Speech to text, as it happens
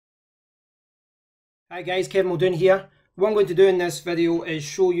Hi guys, Kevin Muldoon here. What I'm going to do in this video is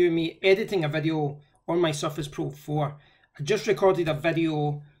show you me editing a video on my Surface Pro 4. I just recorded a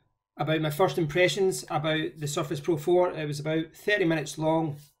video about my first impressions about the Surface Pro 4. It was about 30 minutes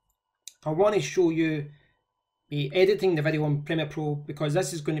long. I want to show you me editing the video on Premiere Pro because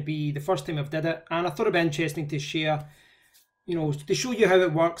this is going to be the first time I've did it, and I thought it'd be interesting to share, to show you how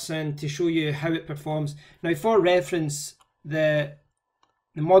it works and to show you how it performs. Now, for reference, the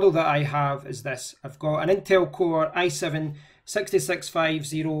model that I have is this. I've got an Intel Core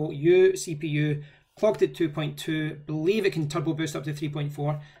i7-6650U CPU, clocked at 2.2, believe it can turbo boost up to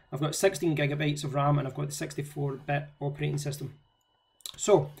 3.4. I've got 16 gigabytes of RAM and I've got the 64-bit operating system.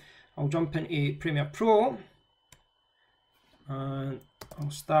 So I'll jump into Premiere Pro and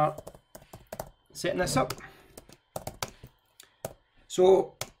I'll start setting this up.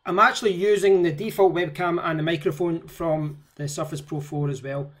 So I'm actually using the default webcam and the microphone from the Surface Pro 4 as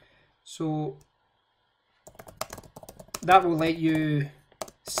well. So that will let you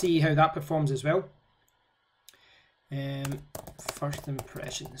see how that performs as well. First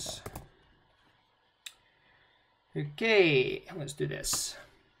impressions. Okay, let's do this.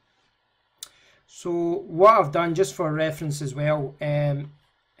 So what I've done, just for reference as well,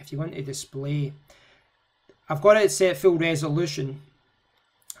 if you want to display, I've got it set full resolution.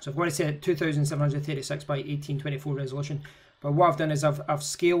 So I've got it set at 2736 by 1824 resolution. But what I've done is I've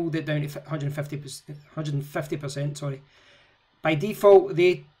scaled it down to 150%. Sorry. By default,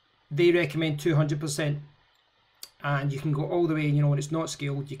 they recommend 200%, and you can go all the way. When it's not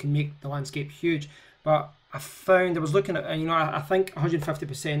scaled, you can make the landscape huge. But I found, I was looking at, I think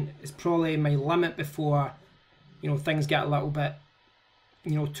 150% is probably my limit before, things get a little bit,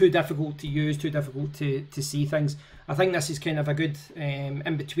 too difficult to use, too difficult to see things. I think this is kind of a good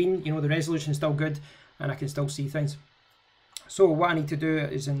in between. The resolution is still good and I can still see things. So what I need to do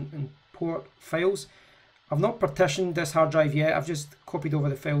is import files. I've not partitioned this hard drive yet. I've just copied over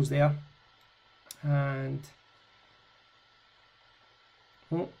the files there. And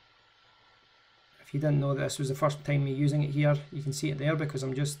if you didn't know this was the first time me using it here, you can see it there because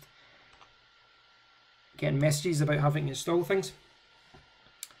I'm just getting messages about having to install things.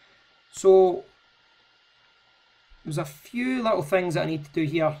 So there's a few little things that I need to do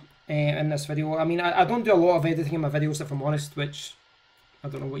here in this video. I mean, I don't do a lot of editing in my videos, if I'm honest, which I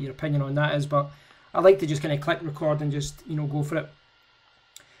don't know what your opinion on that is, but I like to just kind of click record and just, go for it.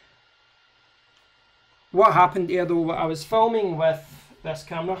 What happened here though, I was filming with this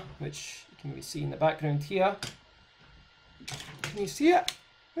camera, which you can see in the background here. Can you see it?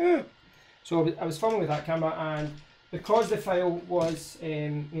 Yeah. So I was filming with that camera, and because the file was,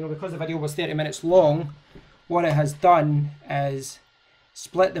 because the video was 30 minutes long, what it has done is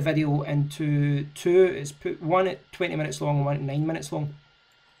split the video into two. It's put one at 20 minutes long and one at 9 minutes long.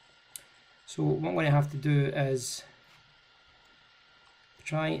 So what I'm going to have to do is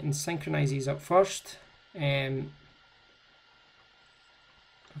try and synchronize these up first. Okay,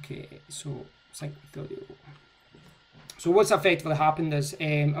 so sync with audio. So what's effectively happened is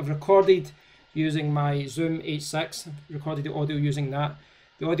I've recorded using my Zoom H6. I've recorded the audio using that.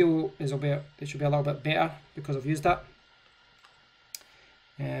 The audio is it should be a little bit better because I've used that.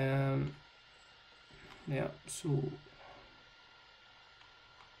 Yeah, so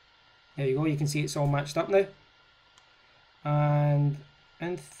there you go. You can see it's all matched up now. And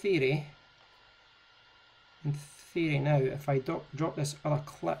in theory now, if I drop this other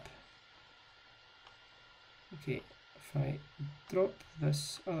clip, okay, if I drop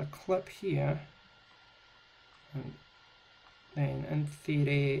this other clip here, and then in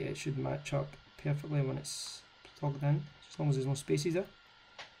theory it should match up perfectly when it's plugged in, as long as there's no spaces there.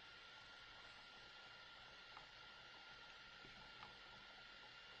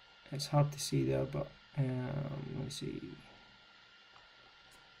 It's hard to see there, but let me see.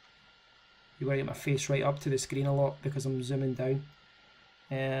 You gotta get my face right up to the screen a lot because I'm zooming down.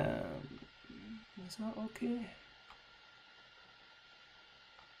 Is that okay?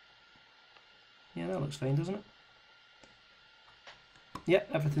 Yeah, that looks fine, doesn't it? Yeah,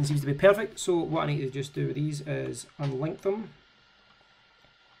 everything seems to be perfect. So what I need to just do with these is unlink them.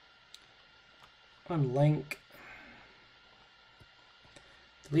 Unlink.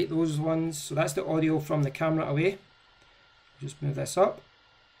 Delete those ones. So that's the audio from the camera away. Just move this up.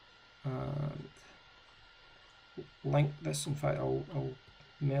 And link this. In fact, I'll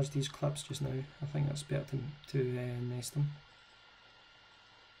merge these clips just now. I think that's better to nest them.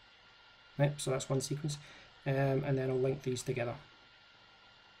 Right, so that's one sequence. And then I'll link these together.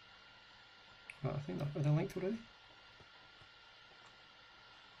 Well, I think they're linked already.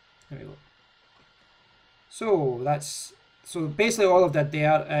 There we go. So basically all I've did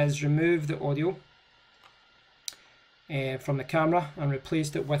there is remove the audio from the camera and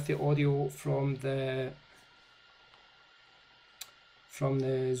replaced it with the audio from the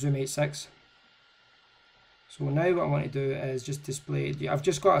Zoom H6. So now what I want to do is just display. I've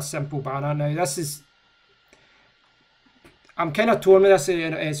just got a simple banner now. This is, I'm kind of torn with this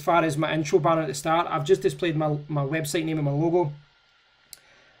as far as my intro banner at the start. I've just displayed my website name and my logo.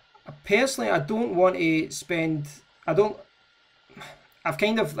 Personally, I don't want to spend. I've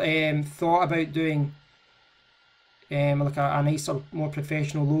kind of thought about doing like a nicer, more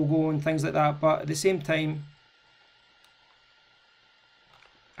professional logo and things like that. But at the same time,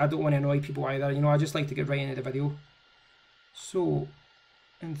 I don't want to annoy people either, you know, I just like to get right into the video. So,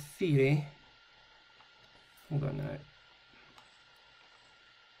 in theory, hold on now,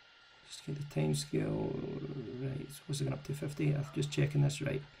 just get the time scale right. So what's it going up to? 50? I'm just checking this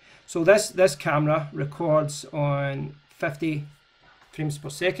right. So this camera records on 50 frames per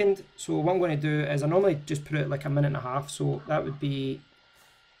second. So what I'm going to do is I normally just put it like a minute and a half. So that would be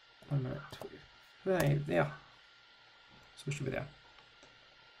 1 minute 20. Right there. So it should be there.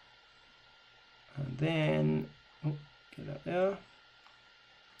 And then, oh, get that there.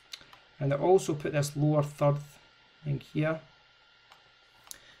 And I also put this lower third thing here.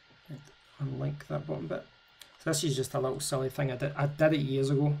 Unlink that bottom bit. So this is just a little silly thing. I did it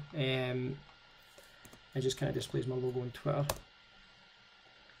years ago. It just kind of displays my logo on Twitter.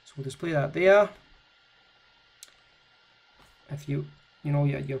 So we'll display that there. If you know,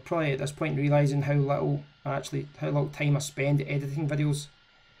 you're probably at this point realizing how little time I spend editing videos.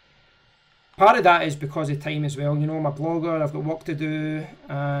 Part of that is because of time as well. You know, I'm a blogger, I've got work to do,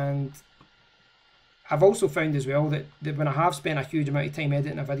 and I've also found as well that when I have spent a huge amount of time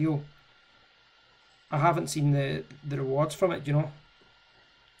editing a video, I haven't seen the rewards from it, you know.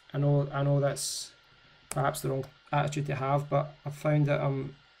 I know that's perhaps the wrong attitude to have, but I've found that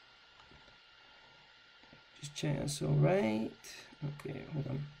I'm just checking this all right. Okay, hold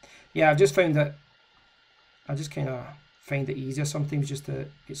on. Yeah, I've just found that I just kind of find it easier sometimes just to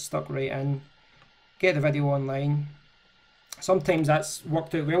get stuck right in, get the video online. Sometimes that's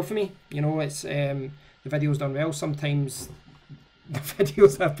worked out well for me, you know, it's the video's done well. Sometimes the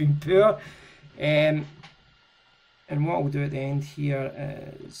videos have been poor. And what I'll do at the end here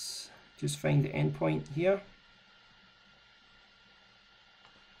is just find the endpoint here.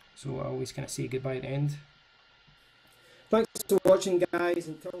 So I always kind of say goodbye at the end. Thanks for watching, guys.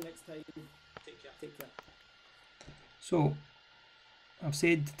 Until next time, take care. Take care. So I've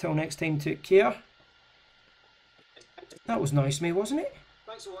said till next time, take care. That was nice of me, wasn't it?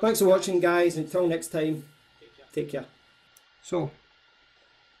 Thanks for watching, guys. Until next time, take care. So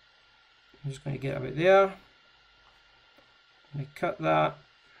I'm just going to get about there. I'm going to cut that.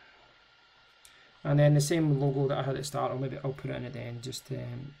 And then the same logo that I had at the start, or maybe I'll put it in at the end, just there.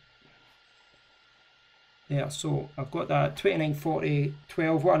 So I've got that 29, 40,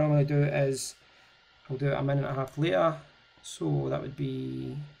 12. What I normally do is I'll do it a minute and a half later. So that would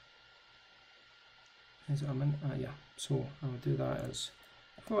be, is it a minute? Yeah. So I'll do that as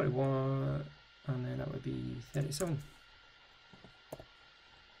 41, and then that would be 37.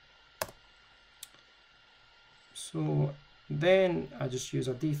 So then I just use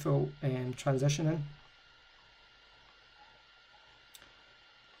a default transitioning.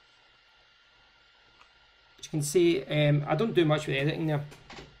 As you can see, I don't do much with editing there.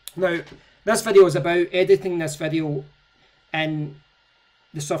 Now, this video is about editing this video in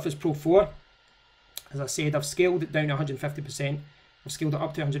the Surface Pro 4. As I said, I've scaled it down to 150%. I've scaled it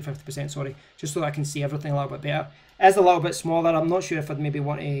up to 150%, sorry, just so that I can see everything a little bit better. It's a little bit smaller. I'm not sure if I'd maybe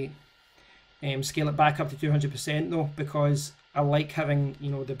want to scale it back up to 200% though, because I like having, you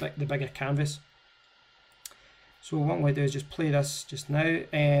know, the bigger canvas. So what I'm going to do is just play this just now.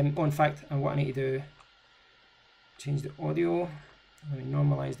 In fact, and what I need to do, change the audio. I'm going to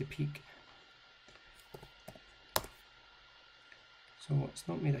normalize the peak. So it's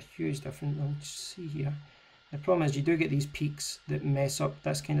not made a huge difference. I'll just see here. The problem is you do get these peaks that mess up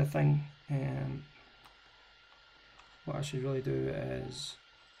this kind of thing. What I should really do is,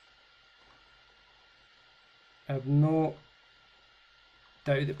 I have no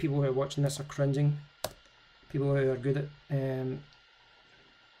doubt that people who are watching this are cringing. People who are good at,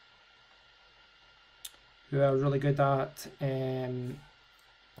 who are really good at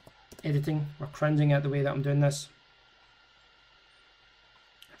editing are cringing at the way that I'm doing this.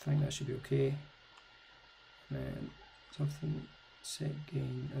 I think that should be okay. And then something set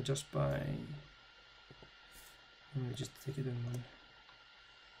gain, adjust by, I'm going to just take it down one.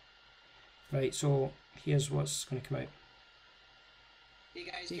 Right, so here's what's going to come out. Hey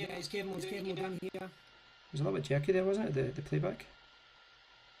guys, Kevin Muldoon here. It was a little bit jerky there, wasn't it, the playback?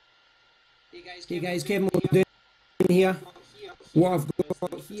 Hey guys, Kevin Muldoon here, what I've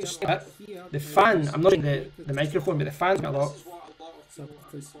got here, the fan, I'm not using the microphone, but the fan's got a lot.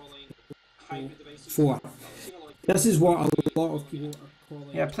 4. This is what a lot of people are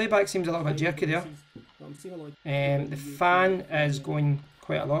calling. Yeah, playback seems a little bit jerky there. The fan is going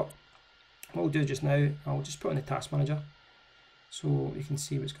quite a lot. What we'll do just now, I'll just put on the task manager so you can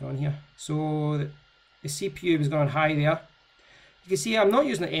see what's going on here. So the CPU was going on high there. You can see I'm not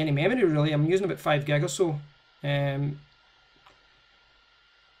using any memory really, I'm using about 5 gig or so.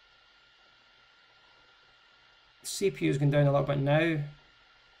 CPU is going down a little bit now,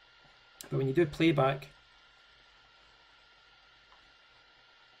 but when you do playback,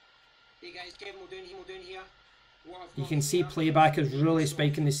 Hey guys, Muldoon here. You can see playback is really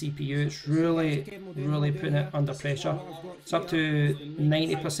spiking the CPU. It's really putting it under pressure. It's up to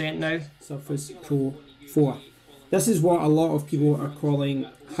 90% now. Surface Pro 4. This is what a lot of people are calling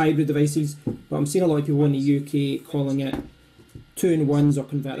hybrid devices, but I'm seeing a lot of people in the UK calling it 2-in-1s or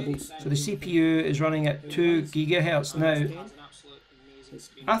convertibles. So the CPU is running at 2 gigahertz now.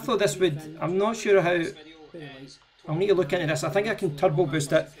 I thought this would, I'm not sure how, I'll need to look into this. I think I can turbo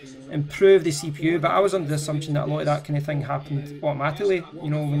boost it, improve the CPU, but I was under the assumption that a lot of that kind of thing happened automatically, you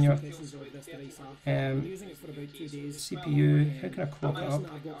know, when you're CPU, how can I clock it up?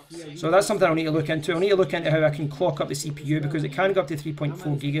 So that's something I'll need to look into. I'll need to look into how I can clock up the CPU because it can go up to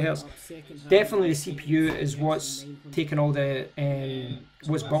 3.4 gigahertz. Definitely the CPU is what's taking all the,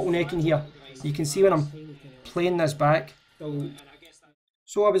 what's bottlenecking here. You can see when I'm playing this back.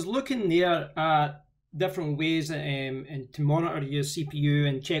 So I was looking there at different ways and to monitor your CPU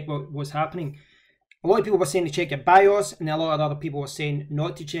and check what's happening. A lot of people were saying to check your BIOS, and a lot of other people were saying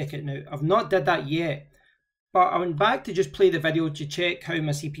not to check it. Now, I've not did that yet, but I went back to just play the video to check how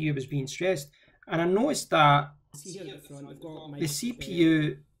my CPU was being stressed, and I noticed that the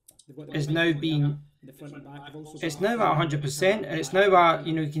CPU is now being, it's now at 100%, and it's now at,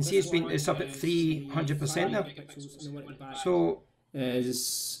 you know, you can see it's up at 300% now. So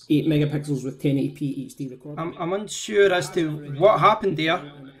is 8 megapixels with 1080p HD recording. I'm unsure as to what happened there,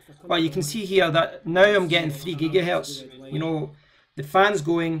 but you can see here that now I'm getting 3 gigahertz. You know, the fan's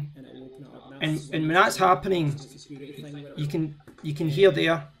going, and when that's happening, you can hear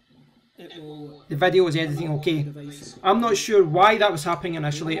there the video is editing okay. I'm not sure why that was happening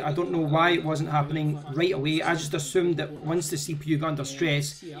initially. I don't know why it wasn't happening right away. I just assumed that once the CPU got under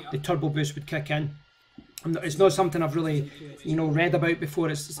stress, the turbo boost would kick in. It's not something I've really, you know, read about before.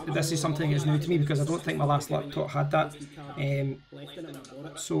 This is something that's new to me because I don't think my last laptop had that.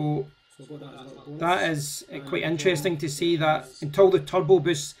 So that is quite interesting to see that until the turbo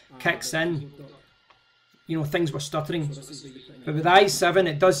boost kicks in, you know, things were stuttering. But with i7,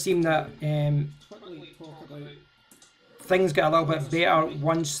 it does seem that things get a little bit better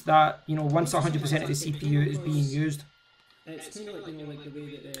once that, you know, once 100% of the CPU is being used. It's kind of like, you know, like the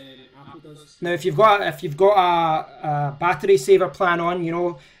way that Apple does. Now, if you've got a battery saver plan on, you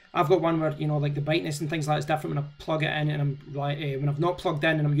know, I've got one where, you know, like the brightness and things like that is different when I plug it in, and I'm like when I've not plugged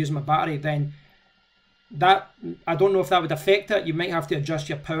in and I'm using my battery, then that, I don't know if that would affect it. You might have to adjust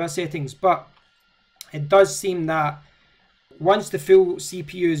your power settings, but it does seem that once the full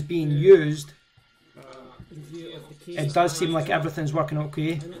CPU is being used, it does seem like everything's working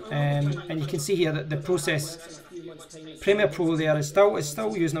okay. And you can see here that the process, Premiere Pro there is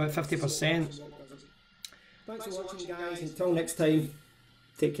still using about 50%. Thanks for watching, guys. Until next time,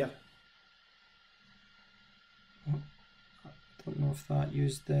 take care. I don't know if that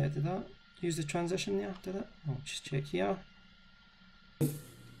used the, did that use the transition there? Did it? I'll just check here.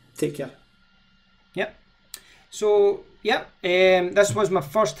 Take care. Yep. So yep, this was my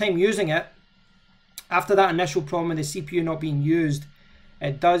first time using it. After that initial problem with the CPU not being used,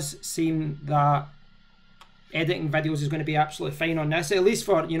 it does seem that editing videos is going to be absolutely fine on this, at least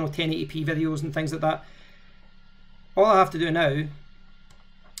for, you know, 1080p videos and things like that. All I have to do now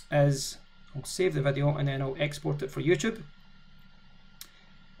is I'll save the video and then I'll export it for YouTube.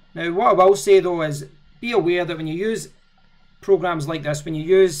 Now, what I will say though is be aware that when you use programs like this, when you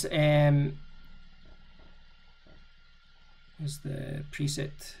use where's the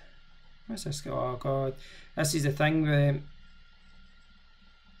preset? Where's this? Oh god, this is the thing.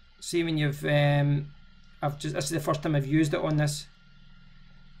 See, when you've this is the first time I've used it on this.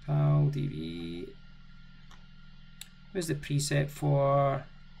 PAL-DV. Where's the preset for?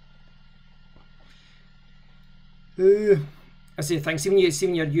 I see the thing. See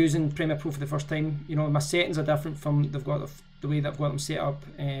when you're using Premiere Pro for the first time, you know, my settings are different from the way that I've got them set up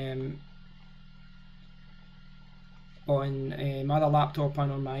on my other laptop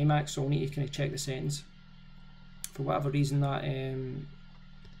and on my iMac. So I need to kind of check the settings. For whatever reason, that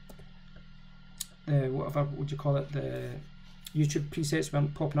whatever would you call it, the YouTube presets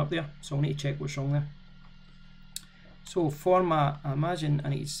weren't popping up there, so I need to check what's wrong there. So format, I imagine I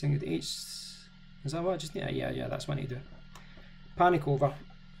need to sing it H. Is that what I just need? Yeah, that's what I need to do. Panic over.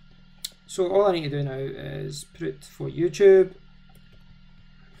 So all I need to do now is put it for YouTube.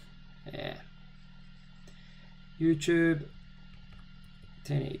 Yeah. YouTube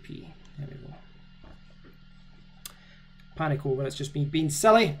 1080p. There we go. Panic over. It's just me being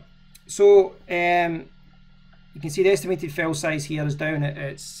silly. So you can see the estimated file size here is down at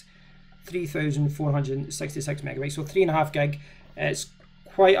it's 3,466 megabytes, so 3.5 gig. It's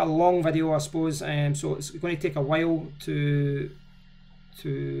quite a long video, I suppose, so it's going to take a while to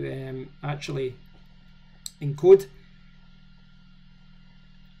actually encode.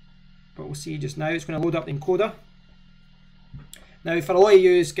 But we'll see just now. It's going to load up the encoder. Now, for a lot of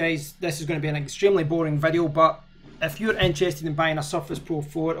you guys, this is going to be an extremely boring video, but if you're interested in buying a Surface Pro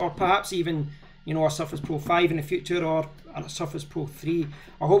 4, or perhaps even, you know, a Surface Pro 5 in the future, or a Surface Pro 3,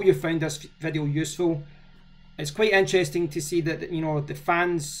 I hope you found this video useful. It's quite interesting to see that, you know, the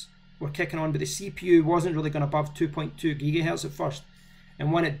fans were kicking on, but the CPU wasn't really going above 2.2 gigahertz at first,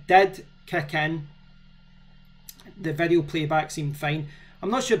 and when it did kick in, the video playback seemed fine. I'm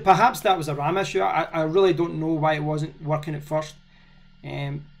not sure, perhaps that was a RAM issue. I really don't know why it wasn't working at first,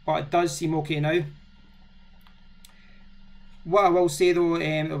 but it does seem okay now. What I will say though,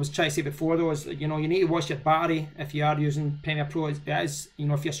 I was trying to say before though, is, you know, you need to watch your battery if you are using Premiere Pro. It is, you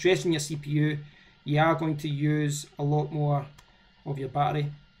know, if you're stressing your CPU, you are going to use a lot more of your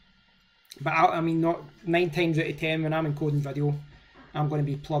battery. But I mean, not 9 times out of 10 when I'm encoding video, I'm going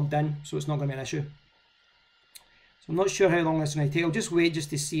to be plugged in, so it's not going to be an issue. So I'm not sure how long this is going to take. I'll just wait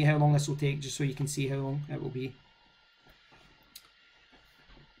just to see how long this will take, just so you can see how long it will be.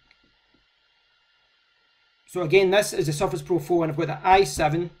 So again, this is the Surface Pro 4, and I've got the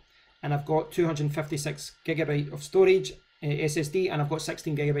i7, and I've got 256 gigabyte of storage SSD, and I've got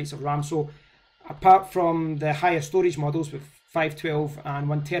 16 gigabytes of RAM. So apart from the higher storage models with 512 and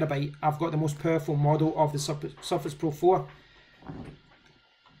 1 terabyte, I've got the most powerful model of the Surface Pro 4.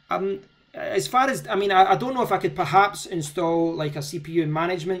 As far as, I mean, I don't know if I could perhaps install like a CPU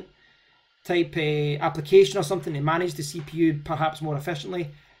management type application or something to manage the CPU perhaps more efficiently.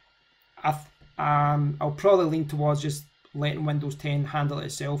 I'll probably lean towards just letting Windows 10 handle it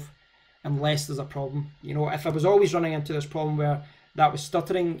itself, unless there's a problem. You know, if I was always running into this problem where that was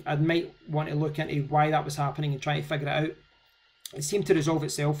stuttering, I might want to look into why that was happening and try to figure it out. It seemed to resolve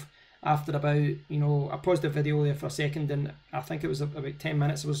itself after about, you know, I paused the video there for a second, and I think it was about 10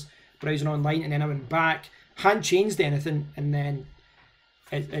 minutes I was browsing online, and then I went back, hadn't changed anything, and then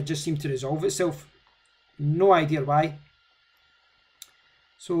it just seemed to resolve itself. No idea why.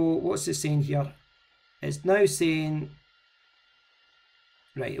 So what's it saying here? It's now saying,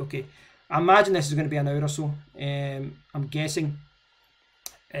 right, okay, I imagine this is going to be an hour or so. I'm guessing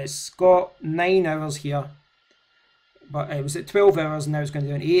it's got 9 hours here, but it was at 12 hours, and now it's going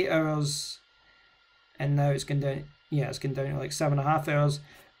down to 8 hours, and now it's going down, yeah, it's going down to like 7.5 hours.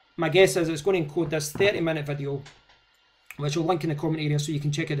 My guess is it's going to encode this 30-minute video, which I'll link in the comment area so you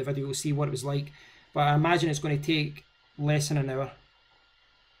can check out the video to see what it was like. But I imagine it's going to take less than an hour.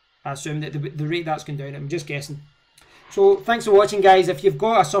 I assume that the rate that's going down, I'm just guessing. So thanks for watching, guys. If you've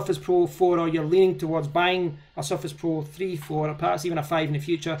got a Surface Pro 4, or you're leaning towards buying a Surface Pro 3, 4, or perhaps even a 5 in the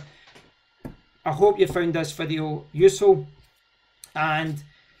future, I hope you found this video useful. And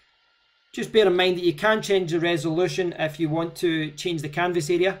just bear in mind that you can change the resolution if you want to change the canvas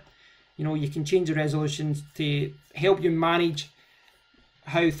area. You know, you can change the resolution to help you manage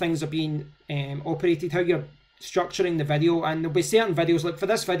how things are being operated, how you're structuring the video. And there'll be certain videos, like for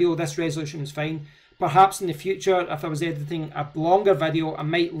this video, this resolution is fine. Perhaps in the future, if I was editing a longer video, I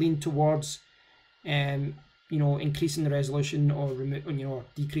might lean towards, you know, increasing the resolution, or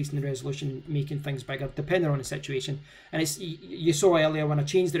decreasing the resolution, making things bigger, depending on the situation. And it's, you saw earlier when I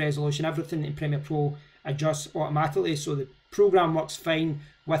changed the resolution, everything in Premiere Pro adjusts automatically, so the program works fine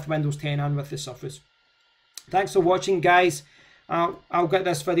with Windows 10 and with the Surface. Thanks for watching, guys. I'll get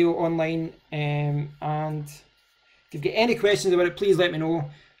this video online, and if you've got any questions about it, please let me know.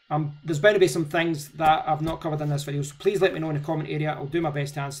 There's bound to be some things that I've not covered in this video, so please let me know in the comment area. I'll do my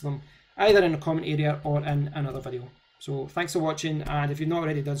best to answer them, either in the comment area or in another video. So thanks for watching, and if you've not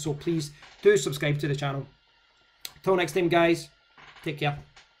already done so, please do subscribe to the channel. Till next time, guys, take care.